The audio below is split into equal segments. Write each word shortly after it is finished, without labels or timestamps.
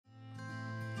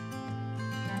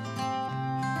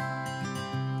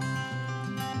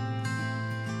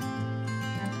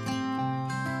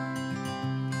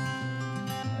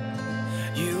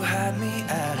You had me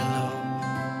at hello,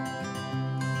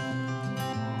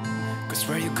 'cause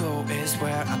where you go is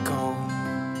where I go.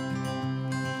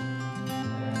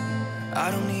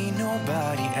 I don't need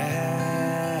nobody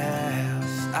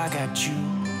else. I got you,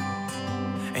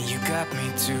 and you got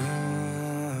me too.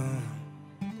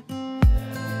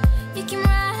 You can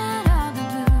ride all the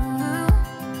blue.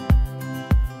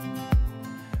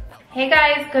 Hey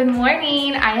guys, good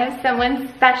morning. I have someone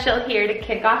special here to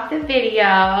kick off the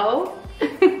video.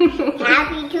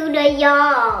 Happy to the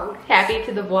vlog. Happy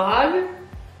to the vlog?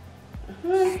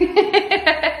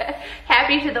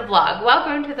 Happy to the vlog.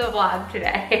 Welcome to the vlog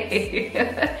today.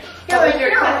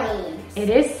 It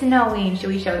is snowing. Should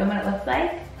we show them what it looks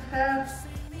like?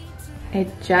 It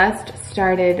just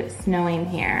started snowing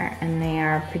here and they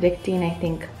are predicting, I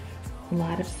think, a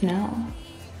lot of snow.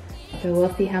 So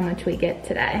we'll see how much we get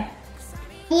today.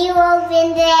 You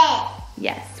opened it.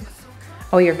 Yes.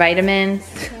 Oh, your vitamins?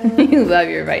 You love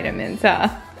your vitamins, huh?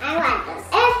 I want them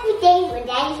every day when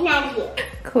Daddy's not here.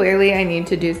 Clearly, I need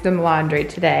to do some laundry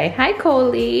today. Hi,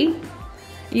 Coley.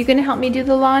 You gonna help me do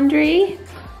the laundry?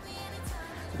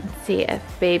 Let's see if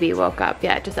baby woke up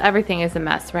yet. Just everything is a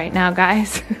mess right now,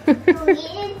 guys. You didn't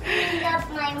clean up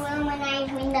my room when I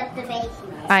cleaned up the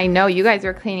basement. I know, you guys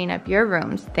are cleaning up your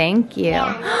rooms. Thank you.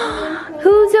 Yeah,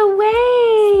 Who's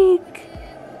awake?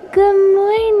 Good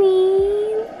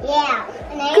morning. yeah.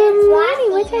 And I Good was morning,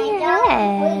 watching, what's on your I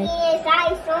head? don't clean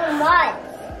inside so much.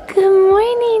 Good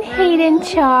morning, Hayden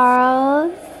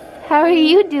Charles. How are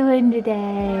you doing today?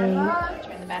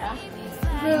 Turn the bed off.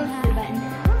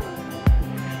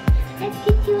 Let's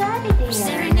get you out of there.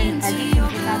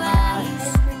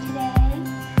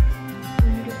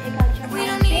 We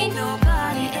don't need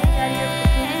nobody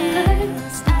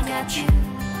else. I got you.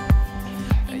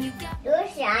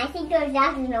 Lucia, I think there's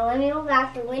after snow. Let me look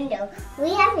out the window. We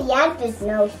have a yard for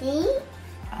snow, see?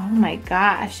 Oh my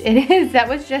gosh, it is. That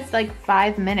was just like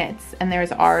 5 minutes and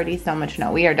there's already so much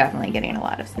snow. We are definitely getting a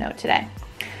lot of snow today.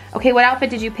 Okay, what outfit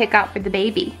did you pick out for the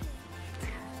baby?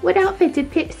 What outfit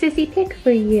did Sissy pick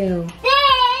for you?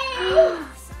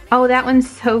 Oh, that one's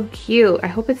so cute. I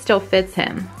hope it still fits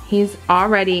him. He's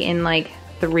already in like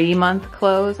 3-month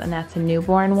clothes and that's a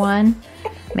newborn one.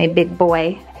 My big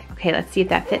boy. Okay, let's see if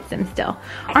that fits him still.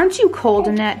 Aren't you cold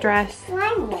in that dress,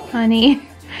 honey?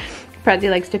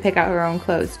 Prezi likes to pick out her own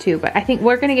clothes too, but I think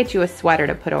we're gonna get you a sweater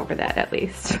to put over that at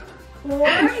least.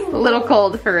 A little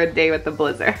cold for a day with the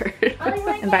blizzard.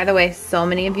 And by the way, so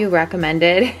many of you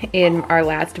recommended in our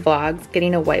last vlogs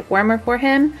getting a wipe warmer for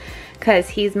him because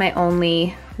he's my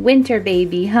only winter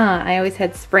baby, huh? I always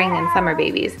had spring and summer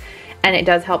babies and it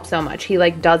does help so much. He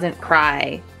like doesn't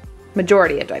cry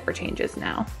majority of diaper changes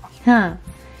now. Huh?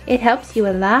 It helps you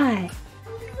a lot.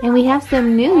 And we have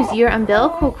some news. Your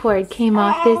umbilical cord came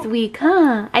off this week,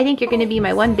 huh? I think you're gonna be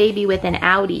my one baby with an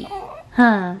Audi.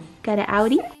 Huh? Got an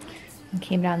Audi? And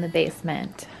came down the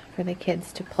basement for the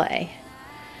kids to play.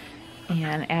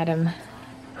 And Adam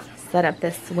set up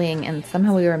this swing and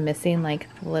somehow we were missing like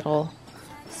the little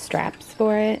straps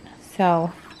for it.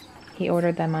 So he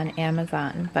ordered them on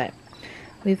Amazon. But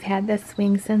we've had this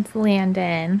swing since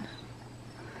Landon.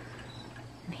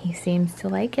 And he seems to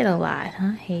like it a lot,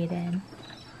 huh, Hayden?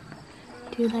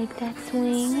 Do you like that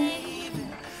swing?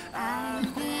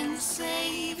 I've been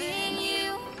saving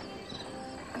you.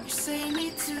 You save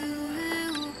me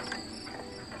too.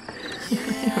 It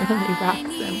really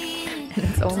rocks him. And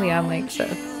it's only on like the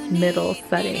middle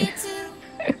setting.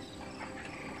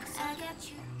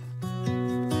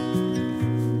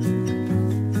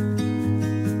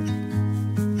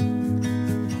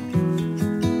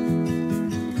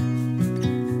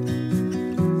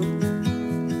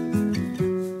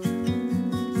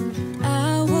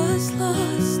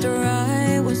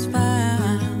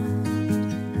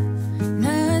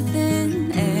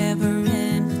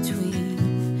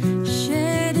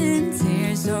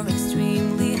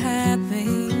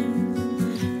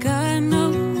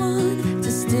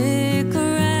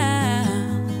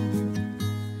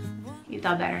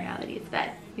 Better now that he's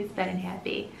fed and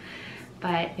happy.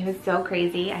 But it was so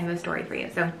crazy. I have a story for you.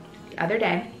 So the other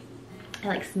day I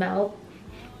like smelled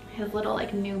his little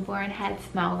like newborn head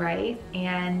smell, right?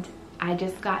 And I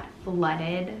just got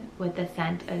flooded with the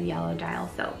scent of yellow dial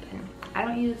soap. And I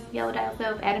don't use yellow dial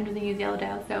soap. Adam doesn't use yellow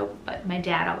dial soap, but my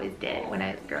dad always did when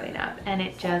I was growing up. And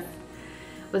it just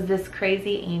was this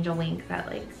crazy angel wink that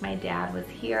like my dad was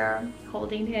here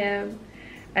holding him.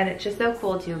 And it's just so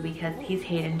cool too because he's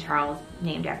Hayden Charles,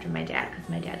 named after my dad because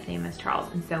my dad's name is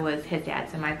Charles and so was his dad.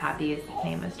 So my papi's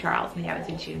name was Charles, my dad was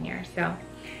a junior. So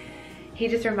he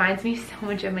just reminds me so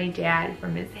much of my dad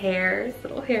from his hair, his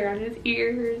little hair on his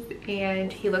ears,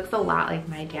 and he looks a lot like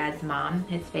my dad's mom,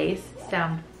 his face. So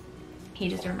he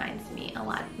just reminds me a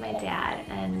lot of my dad.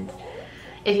 And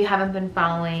if you haven't been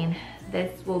following,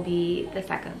 this will be the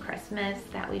second Christmas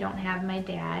that we don't have my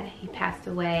dad. He passed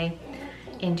away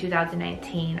in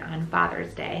 2019 on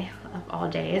Father's Day, of all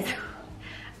days.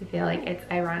 I feel like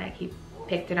it's ironic he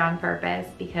picked it on purpose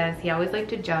because he always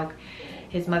liked to joke.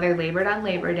 His mother labored on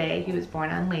Labor Day. He was born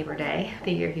on Labor Day,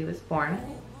 the year he was born.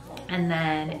 And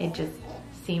then it just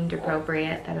seemed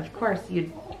appropriate that, of course,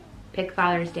 you'd pick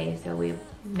Father's Day, so we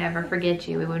never forget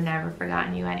you. We would never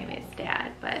forgotten you anyways,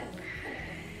 Dad. But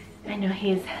I know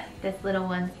he's this little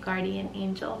one's guardian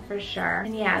angel for sure.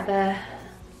 And yeah, the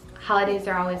holidays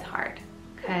are always hard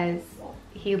because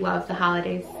he loved the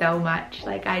holidays so much.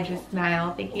 Like, I just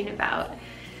smile thinking about,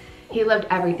 he loved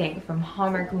everything from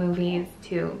Hallmark movies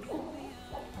to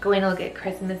going to look at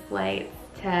Christmas lights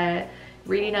to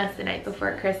reading us the night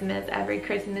before Christmas, every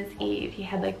Christmas Eve. He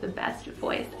had like the best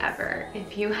voice ever.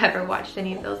 If you ever watched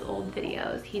any of those old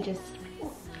videos, he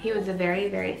was a very,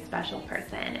 very special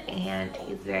person, and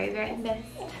he's very, very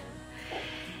missed.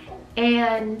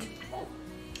 And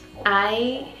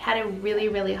I had a really,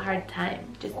 really hard time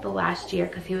just the last year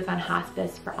because he was on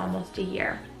hospice for almost a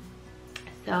year.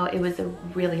 So it was a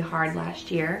really hard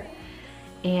last year.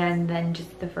 And then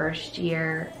just the first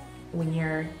year, when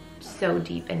you're so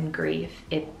deep in grief,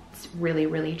 it's really,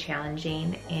 really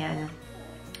challenging. And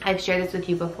I've shared this with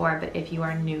you before, but if you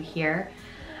are new here,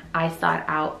 I sought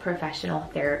out professional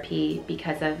therapy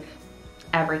because of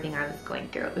everything I was going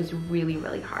through. It was really,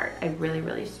 really hard. I really,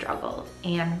 really struggled.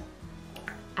 And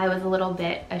I was a little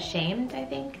bit ashamed, I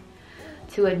think,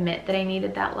 to admit that I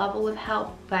needed that level of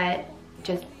help, but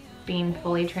just being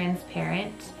fully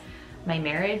transparent, my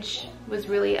marriage was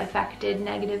really affected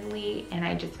negatively, and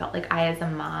I just felt like as a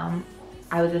mom,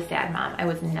 I was a sad mom. I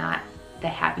was not the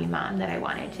happy mom that I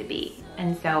wanted to be.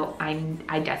 And so I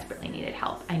desperately needed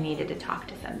help. I needed to talk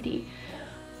to somebody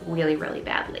really, really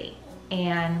badly.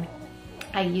 And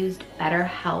I used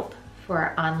BetterHelp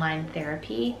for online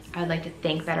therapy. I would like to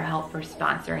thank BetterHelp for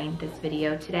sponsoring this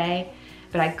video today,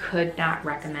 but I could not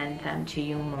recommend them to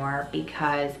you more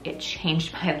because it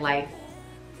changed my life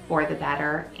for the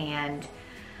better. And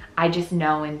I just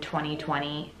know in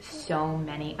 2020, so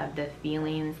many of the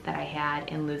feelings that I had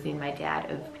in losing my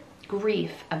dad, of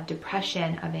grief, of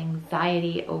depression, of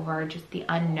anxiety over just the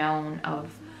unknown of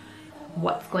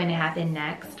what's going to happen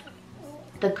next,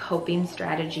 the coping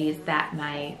strategies that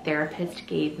my therapist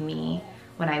gave me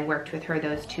when I worked with her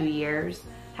those 2 years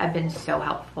have been so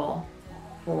helpful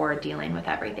for dealing with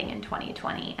everything in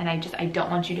 2020. And I don't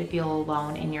want you to feel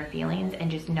alone in your feelings, and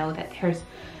just know that there's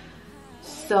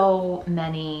so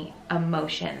many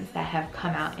emotions that have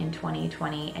come out in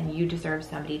 2020, and you deserve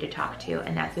somebody to talk to,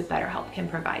 and that's what BetterHelp can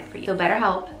provide for you. So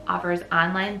BetterHelp offers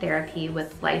online therapy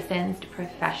with licensed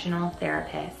professional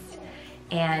therapists.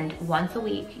 And once a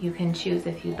week, you can choose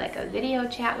if you'd like a video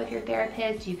chat with your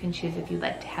therapist. You can choose if you'd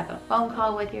like to have a phone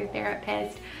call with your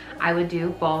therapist. I would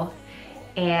do both.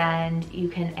 And you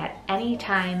can at any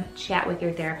time chat with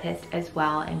your therapist as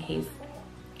well in case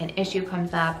an issue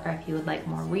comes up, or if you would like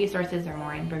more resources or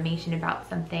more information about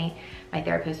something. My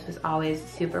therapist was always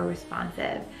super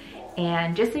responsive.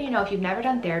 And just so you know, if you've never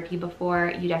done therapy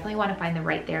before, you definitely want to find the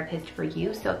right therapist for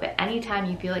you. So if at any time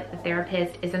you feel like the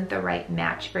therapist isn't the right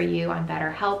match for you on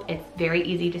BetterHelp, it's very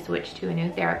easy to switch to a new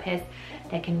therapist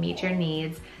that can meet your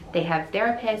needs. They have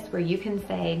therapists where you can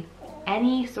say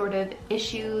any sort of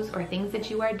issues or things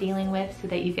that you are dealing with so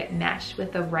that you get matched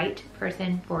with the right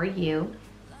person for you.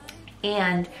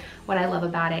 And what I love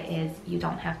about it is you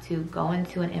don't have to go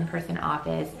into an in-person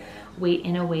office, wait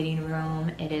in a waiting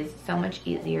room. It is so much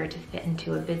easier to fit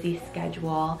into a busy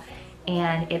schedule,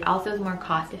 and it also is more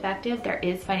cost effective. There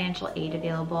is financial aid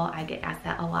available. I get asked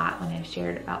that a lot when I've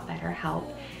shared about BetterHelp.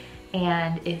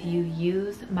 And if you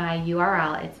use my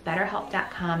URL, it's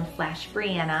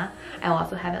betterhelp.com/Brianna. I'll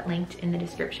also have it linked in the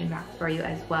description box for you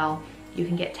as well. You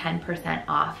can get 10%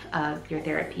 off of your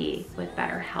therapy with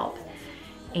BetterHelp.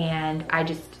 And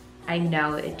I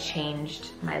know it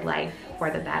changed my life for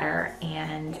the better,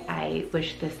 and I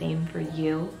wish the same for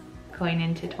you going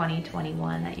into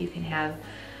 2021, that you can have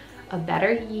a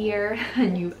better year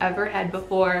than you've ever had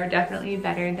before, definitely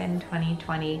better than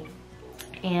 2020.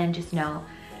 And just know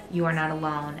you are not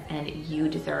alone, and you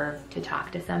deserve to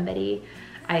talk to somebody.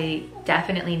 I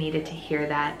definitely needed to hear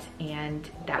that, and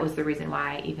that was the reason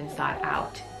why I even sought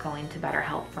out going to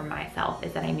BetterHelp for myself,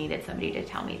 is that I needed somebody to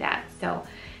tell me that. So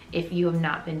If you have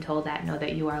not been told that, know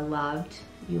that you are loved,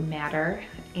 you matter,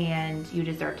 and you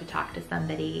deserve to talk to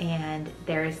somebody. And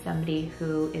there is somebody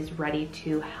who is ready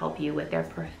to help you with their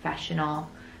professional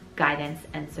guidance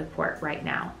and support right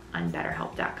now on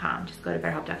BetterHelp.com. Just go to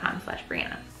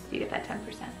BetterHelp.com/Brianna so you get that 10%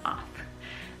 off.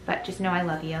 But just know I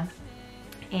love you.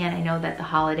 And I know that the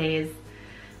holidays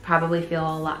probably feel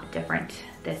a lot different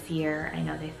this year. I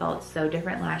know they felt so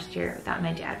different last year without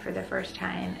my dad for the first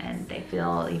time, and they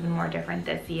feel even more different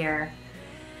this year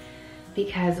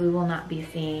because we will not be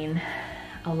seeing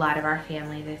a lot of our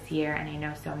family this year, and I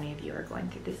know so many of you are going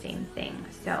through the same thing.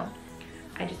 So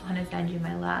I just want to send you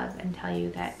my love and tell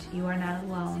you that you are not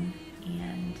alone,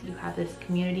 and you have this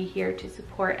community here to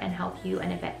support and help you.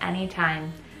 And if at any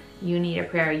time you need a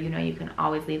prayer, you know you can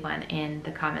always leave one in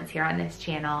the comments here on this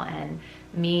channel, and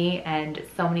me and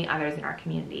so many others in our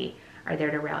community are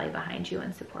there to rally behind you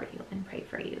and support you and pray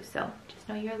for you. So just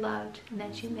know you're loved and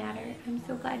that you matter. I'm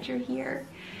so glad you're here.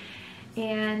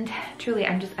 And truly,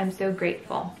 I'm so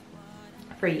grateful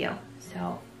for you.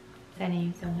 So sending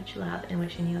you so much love and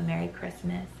wishing you a Merry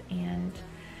Christmas. And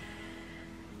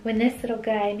when this little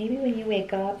guy, maybe when you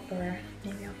wake up, or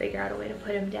maybe I'll figure out a way to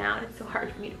put him down. It's so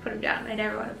hard for me to put him down. I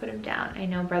never want to put him down. I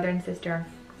know brother and sister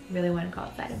really want to go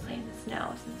outside and play in the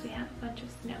snow since we have a bunch of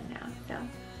snow now. So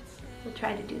we'll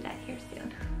try to do that here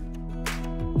soon.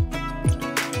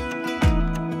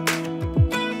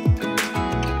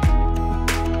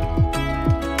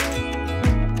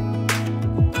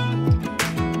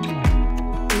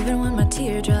 Even when my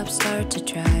teardrops start to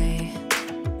dry,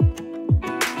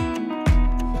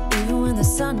 even when the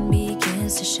sun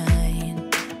begins to shine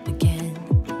again,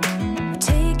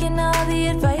 taking all the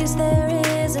advice there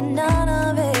is and none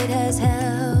of it has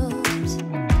helped.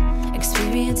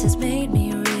 Experience has made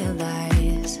me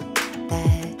realize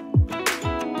that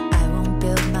I won't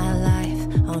build my life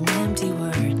on empty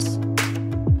words.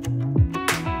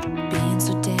 Being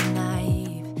so damn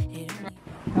naive.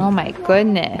 Oh my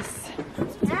goodness.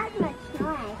 Not much snow,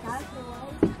 I thought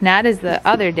it was. Not as the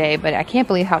other day, but I can't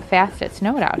believe how fast it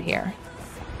snowed out here.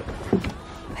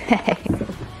 I've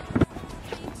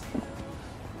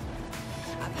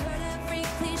heard every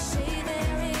cliche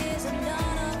there is and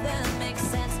none of them make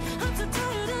sense. I'm so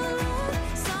tired of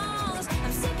love songs.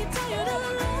 I'm sick and tired of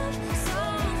love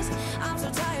songs. I'm so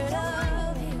tired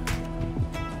of you.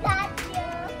 That's you.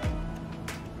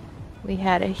 We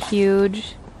had a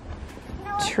huge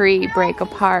tree break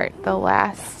apart the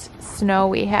last snow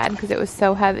we had because it was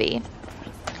so heavy.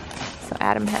 So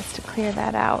Adam has to clear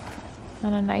that out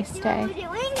on a nice day. What are you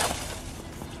doing?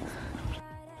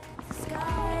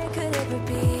 Sky could ever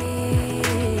be.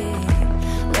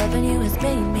 Loving you has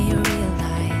made me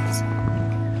realize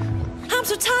I'm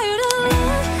so tired of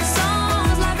love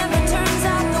songs. Life never turns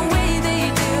out the way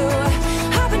they do.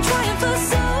 I've been trying for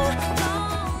so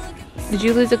long. Did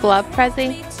you lose a glove,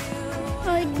 Prezi?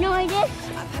 Oh, no, I just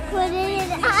put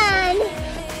it on.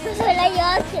 But I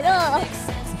lost it off.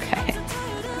 Okay.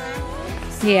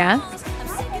 Yeah.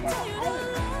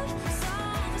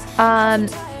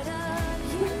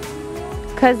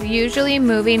 Because usually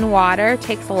moving water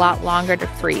takes a lot longer to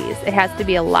freeze. It has to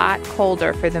be a lot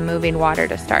colder for the moving water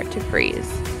to start to freeze.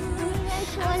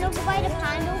 You want to go by the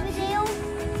pond over there?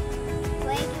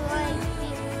 Wait, you want to be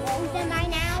frozen by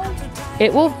now?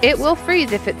 It will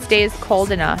freeze if it stays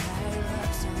cold enough.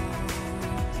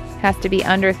 Has to be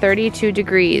under 32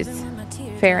 degrees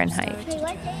Fahrenheit. Okay,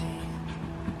 what's it?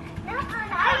 No,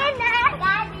 I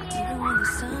got you. When the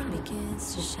sun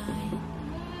begins to shine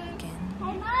again,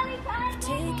 Hey, Mommy, come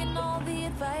taking all the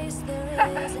advice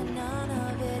there is and none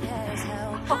of it has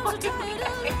helped. I'm so tired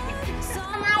of love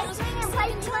songs.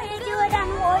 I'm trying to do it on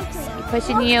horses.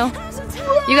 Pushing you.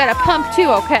 You got to pump too,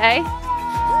 okay?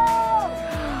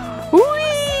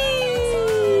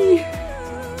 Whee!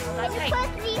 Push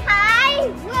me high,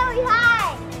 really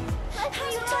high. Push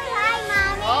me really high,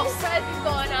 Mommy. Prez is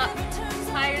going up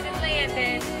higher than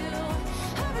Landon.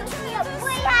 Push me up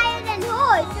way higher than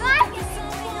horse, right?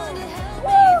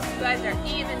 You guys are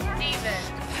even, Steven.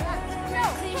 No,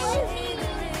 push me.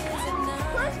 Push me.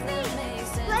 Push me.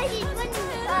 Push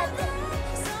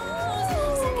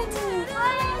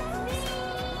me.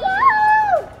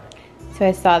 Woo! So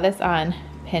I saw this on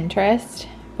Pinterest,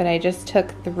 but I just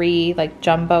took 3 like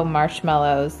jumbo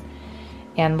marshmallows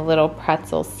and the little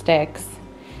pretzel sticks,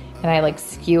 and I like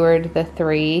skewered the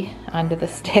 3 onto the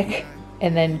stick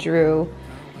and then drew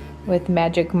with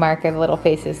magic marker the little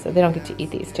faces, so they don't get to eat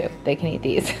these too. They can eat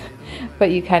these. But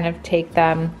you kind of take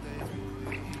them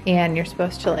and you're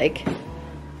supposed to like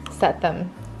set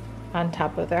them on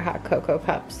top of their hot cocoa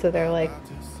cups, so they're like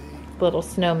little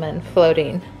snowmen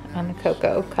floating on the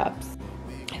cocoa cups.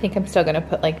 I think I'm still gonna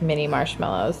put like mini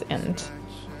marshmallows and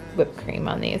whipped cream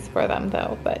on these for them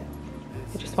though, but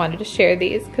I just wanted to share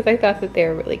these because I thought that they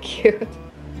were really cute.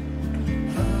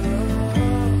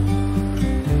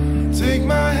 Take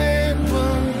my hand,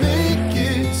 we'll make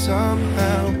it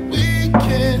somehow. We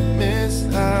can't miss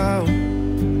out.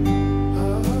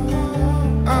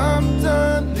 I'm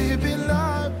done living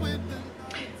life with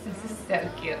This is so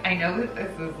cute. I know that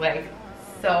this is like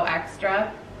so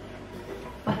extra,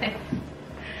 but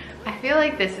I feel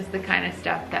like this is the kind of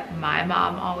stuff that my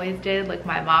mom always did. Like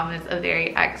my mom is a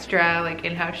very extra like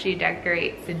in how she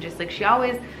decorates, and just like she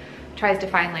always tries to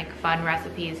find like fun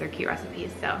recipes or cute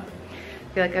recipes. So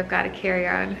I feel like I've got to carry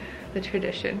on the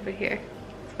tradition, but here,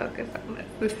 let's focus on this.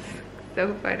 This is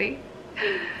so funny.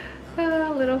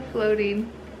 A little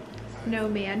floating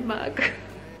snowman mug.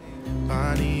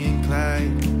 Bonnie and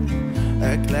Clyde,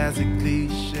 a classic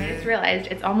cliche. I just realized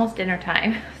it's almost dinner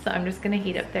time, so I'm just gonna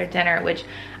heat up their dinner, which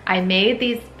I made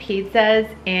these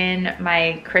pizzas in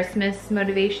my Christmas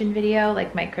motivation video,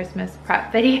 like my Christmas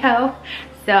prep video.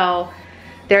 So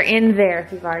they're in there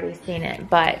if you've already seen it,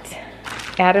 but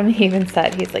Adam even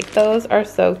said, he's like, those are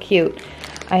so cute.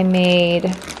 I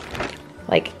made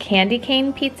like candy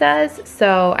cane pizzas.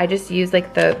 So I just used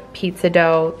like the pizza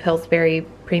dough, Pillsbury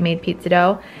pre-made pizza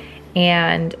dough,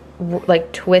 and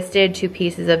like twisted 2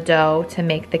 pieces of dough to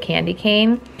make the candy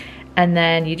cane. And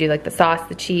then you do like the sauce,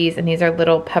 the cheese, and these are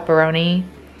little pepperoni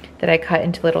that I cut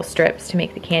into little strips to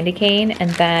make the candy cane. And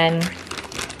then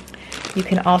you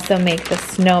can also make the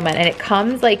snowman, and it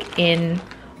comes like in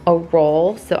a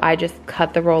roll. So I just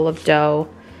cut the roll of dough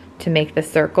to make the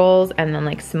circles and then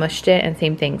like smushed it, and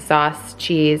same thing, sauce,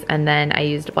 cheese, and then I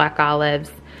used black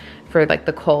olives for like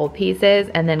the cold pieces,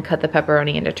 and then cut the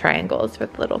pepperoni into triangles for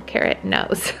the little carrot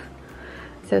nose.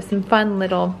 So some fun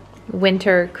little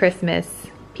winter Christmas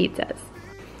pizzas.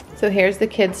 So here's the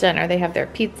kids' dinner. They have their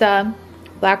pizza,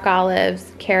 black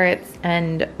olives, carrots,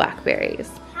 and blackberries.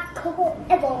 Taco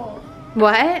ever.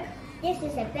 What? This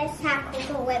is the best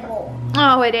taco ever.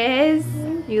 Oh, it is?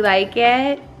 You like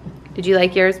it? Did you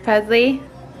like yours, Pesley?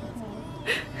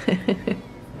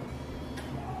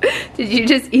 Did you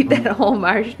just eat that whole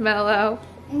marshmallow?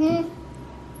 Well,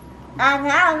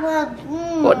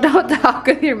 don't talk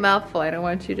with your mouth full. I don't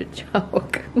want you to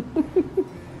choke.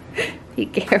 Be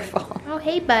careful. Oh,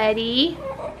 hey, buddy.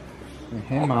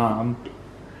 Hey, Mom.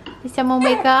 Did someone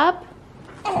wake up?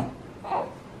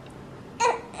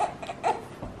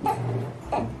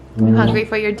 You hungry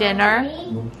for your dinner?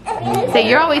 Say,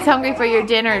 you're always hungry for your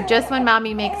dinner just when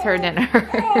Mommy makes her dinner.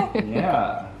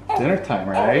 Yeah, dinner time,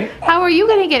 right? How are you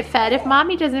gonna get fed if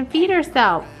Mommy doesn't feed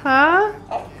herself, huh?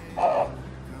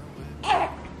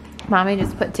 Mommy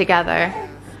just put together.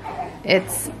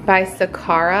 It's by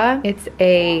Sakara. It's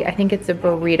I think it's a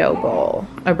burrito bowl.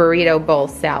 A burrito bowl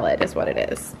salad is what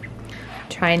it is.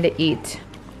 Trying to eat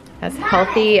as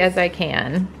healthy as I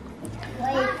can.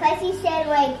 Wait, Chrissy said,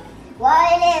 like,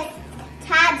 what if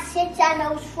Todd sits on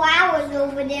those flowers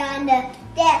over there on the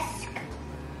desk?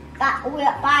 By the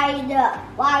flower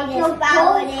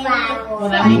there. Well,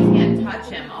 that means you can't touch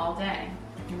him all day.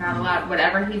 You're not allowed,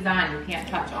 whatever he's on, you can't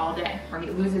touch all day, or he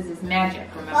loses his magic,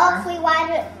 remember? Well, if we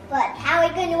water, but how are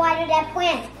we going to water that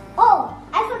plant? Oh,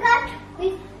 I forgot.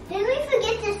 Didn't we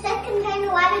forget the second time to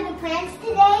water the plants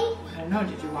today? I don't know,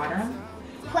 did you water them?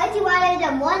 Twice you watered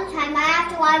them one time, I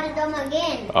have to water them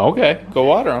again. Okay, go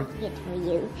water them. It's for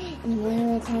you. And one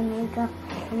more time I go,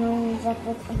 and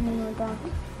then I go.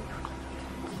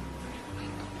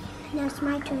 Now it's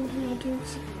my turn. Can I do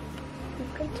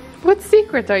secret? What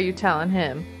secrets are you telling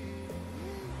him?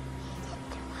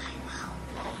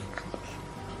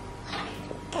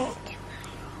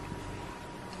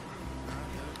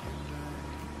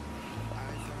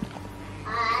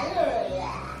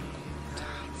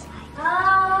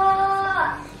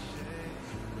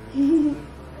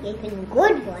 Even a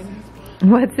good one.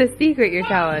 What's the secret you're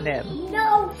telling him?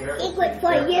 No secret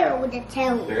for you to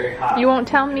tell me. Very hot. You won't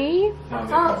tell me?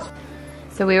 Oh.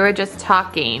 So we were just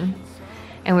talking,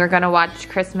 and we were gonna watch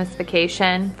Christmas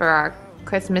Vacation for our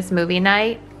Christmas movie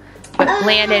night. But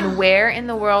Landon, where in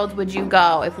the world would you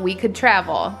go if we could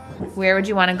travel? Where would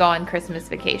you want to go on Christmas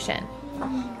Vacation?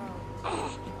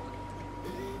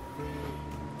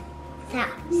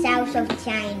 South of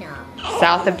China.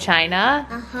 South of China?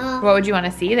 Uh-huh. What would you want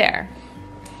to see there?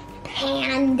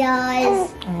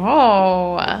 Pandas.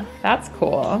 Oh, that's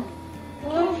cool.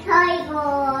 And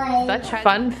tigers. Such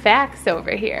fun facts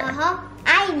over here. Uh-huh.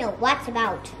 I know what's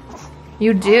about.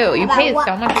 You do. You pay About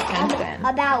so what- much attention.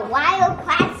 About wild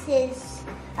classes.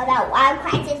 About wild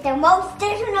classes. The most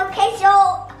traditional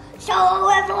queso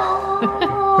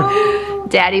ever.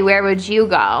 Daddy, where would you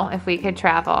go if we could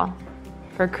travel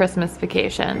for Christmas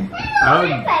vacation? I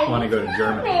would want to go to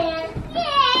Germany.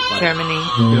 Germany.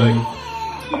 I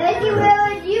feel like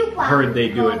Where would you heard they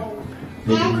do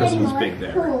Christmas big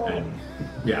there, and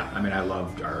yeah, I mean I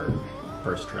loved our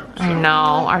first trip. So. I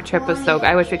know, our trip was so good.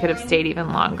 I wish we could have stayed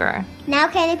even longer. Now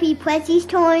can it be Presley's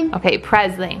turn? Okay,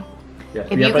 Presley. Yes.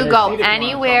 If Yeah, you but could go if you wanna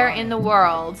anywhere come on. in the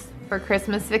world for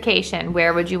Christmas vacation,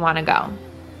 where would you want to go?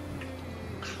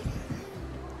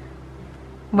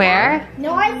 Where?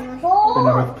 North Pole. The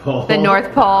North Pole. The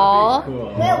North Pole.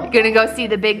 Cool. You're gonna go see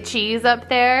the big cheese up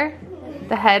there?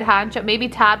 The head honcho? Maybe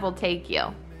Todd will take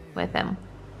you with him.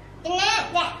 He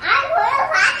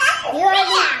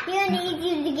needs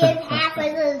you to give half of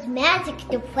his magic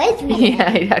to Presley. Yeah,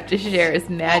 he'd have to share his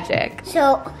magic.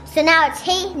 So now it's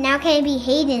now can it be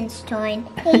Hayden's turn?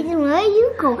 Hayden, where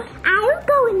you go? I would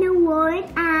go in the world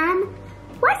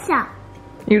Russia.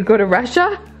 You'd go to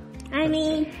Russia? I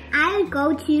mean, I would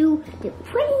go to the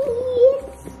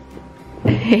prettiest,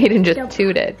 Hayden just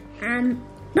tooted.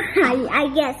 I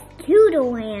guess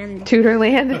Tutorland.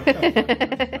 Tutorland?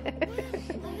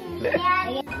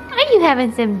 Are you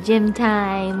having some gym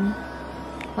time?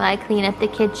 While I clean up the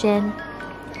kitchen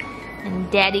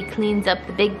and Daddy cleans up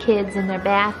the big kids in their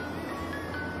bath.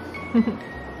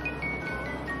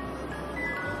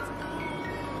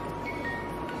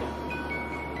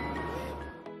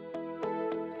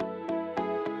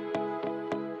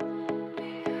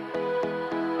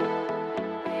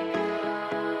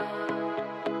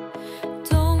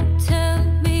 Don't tell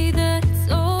me that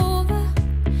it's over.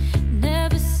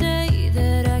 Never say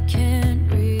that I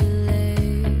can't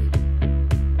relate.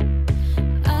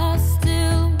 I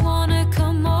still wanna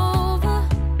come over,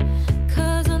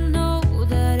 'cause I know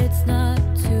that it's not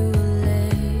too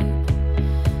late.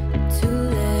 Too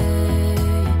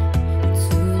late,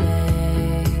 too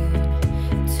late,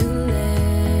 too late,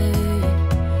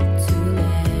 too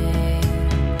late.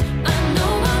 I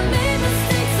know I made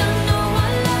mistakes, I know I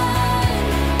lied.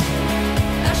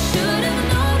 I should have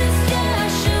noticed, yeah, I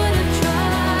should have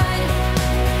tried.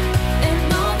 And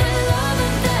all the love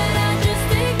that I just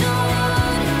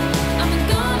ignored, I'm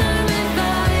gonna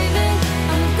revive it,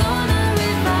 I'm gonna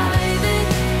revive it.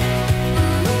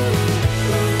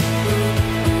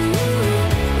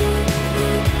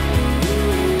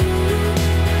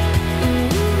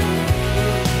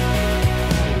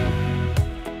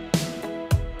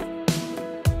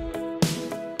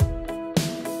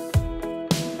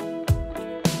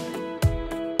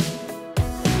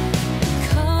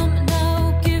 Come now,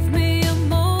 give me a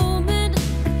moment,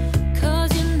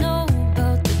 'cause you know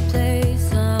about the place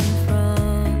I'm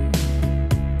from.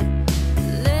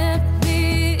 Let me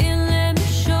in, let me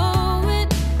show it,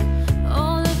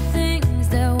 all the things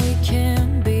that we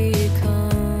can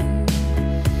become.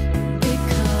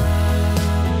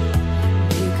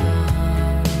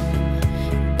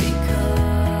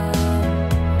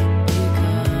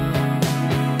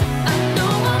 I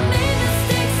know I made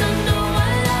mistakes, I know I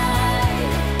lied.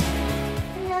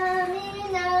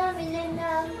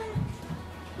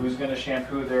 Who's gonna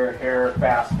shampoo their hair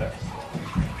fastest?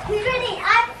 Who's ready?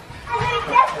 I'm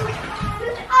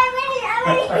ready.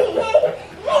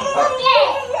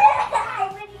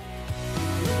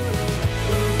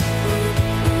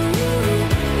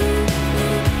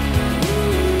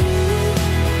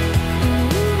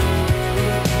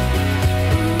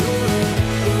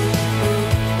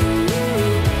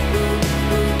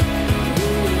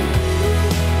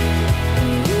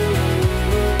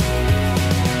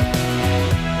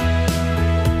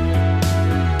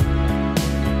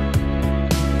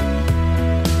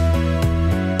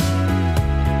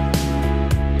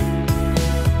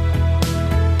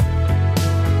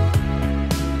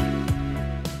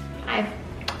 Hi.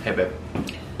 Hey babe.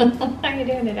 How are you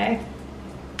doing today?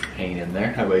 Hanging in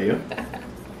there. How about you?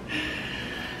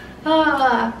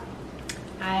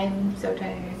 I'm so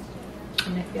tired.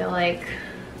 And I feel like,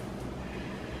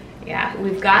 yeah,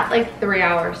 we've got like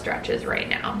 3-hour stretches right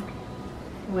now,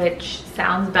 which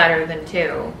sounds better than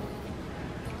 2.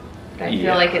 But I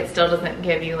feel like it still doesn't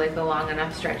give you like a long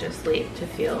enough stretch of sleep to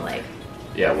feel like,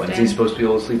 Yeah, when's he supposed to be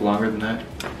able to sleep longer than that?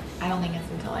 I don't think it's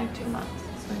until like 2 months.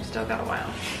 So I've still got a while.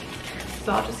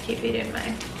 So I'll just keep eating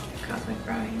my cosmic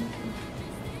brownie.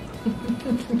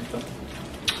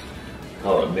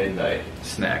 Call it a midnight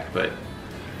snack, but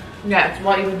Yeah, it's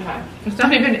well even time. It's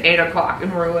not even 8 o'clock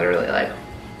and we're literally like,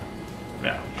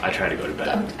 yeah, I try to go to bed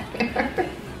I'm tired.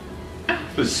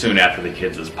 as soon after the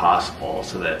kids as possible,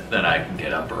 so that then I can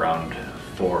get up around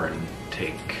 4 and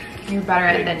take You're better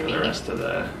at it take than me. the rest of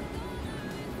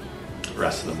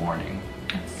the morning.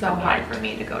 It's so hard for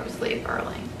me to go to sleep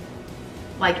early.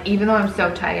 Like, even though I'm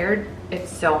so tired,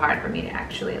 it's so hard for me to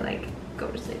actually like go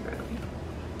to sleep early.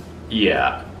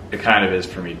 Yeah, it kind of is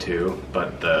for me too,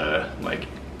 but the like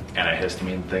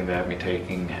antihistamine thing they have me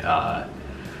taking helps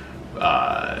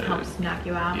knock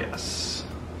you out. Yes.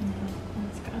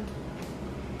 That's good.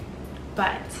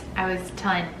 But I was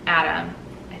telling Adam,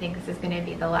 I think this is going to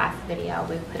be the last video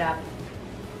we put up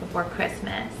before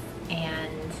Christmas,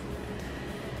 and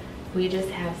we just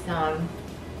have some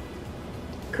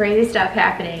crazy stuff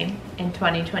happening in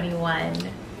 2021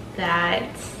 that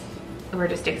we're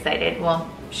just excited. We'll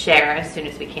share as soon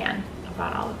as we can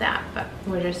about all of that, but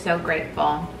we're just so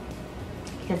grateful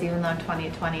because even though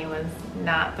 2020 was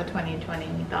not the 2020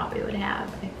 we thought we would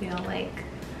have, I feel like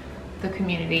the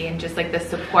community and just like the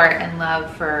support and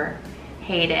love for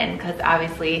Hayden, because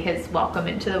obviously his welcome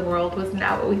into the world was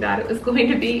not what we thought it was going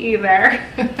to be either.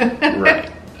 Right.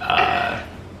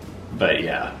 But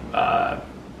yeah,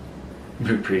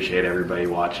 we appreciate everybody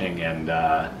watching, and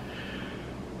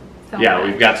yeah,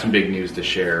 we've got some big news to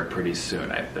share pretty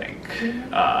soon, I think.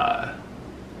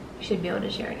 We should be able to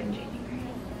share it in January.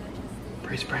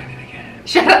 Praise Brandon again.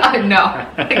 Shut up, no.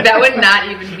 Like, that would not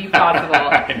even be possible.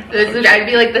 I'd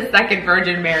be like the second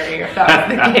Virgin Mary if that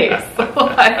was the case.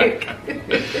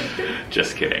 Like.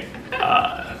 Just kidding.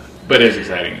 But it's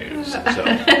exciting news. So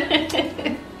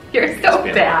you're so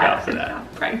bad. bad. For that.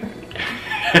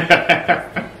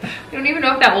 I don't even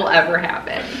know if that will ever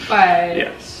happen. But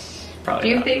yes, probably. do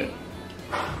you not. think?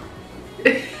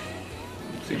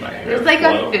 See my hair. There's like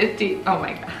flow. a 50. Oh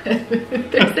my god.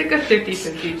 There's like a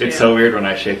 50-50 chance. It's so weird when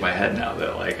I shake my head now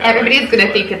that like everybody's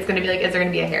gonna think it's gonna be like, is there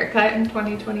gonna be a haircut in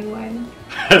 2021?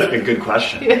 That's a good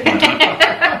question.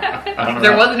 I don't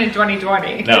There know. wasn't in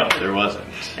 2020. No, there wasn't.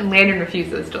 And Landon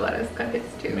refuses to let us cut his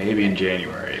too. Maybe in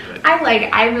January, but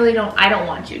I really don't. I don't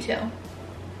want you to.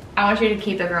 I want you to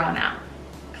keep it grown out,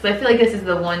 because I feel like this is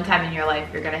the one time in your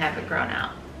life you're gonna have it grown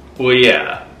out. well,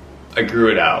 yeah, I grew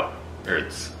it out, or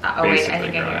it's Oh wait, basically I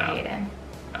think I grown hear out. Hayden.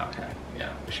 Okay,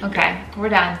 yeah. We should Okay, we're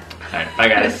done. All right, bye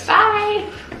guys. Bye.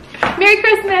 Merry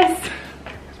Christmas.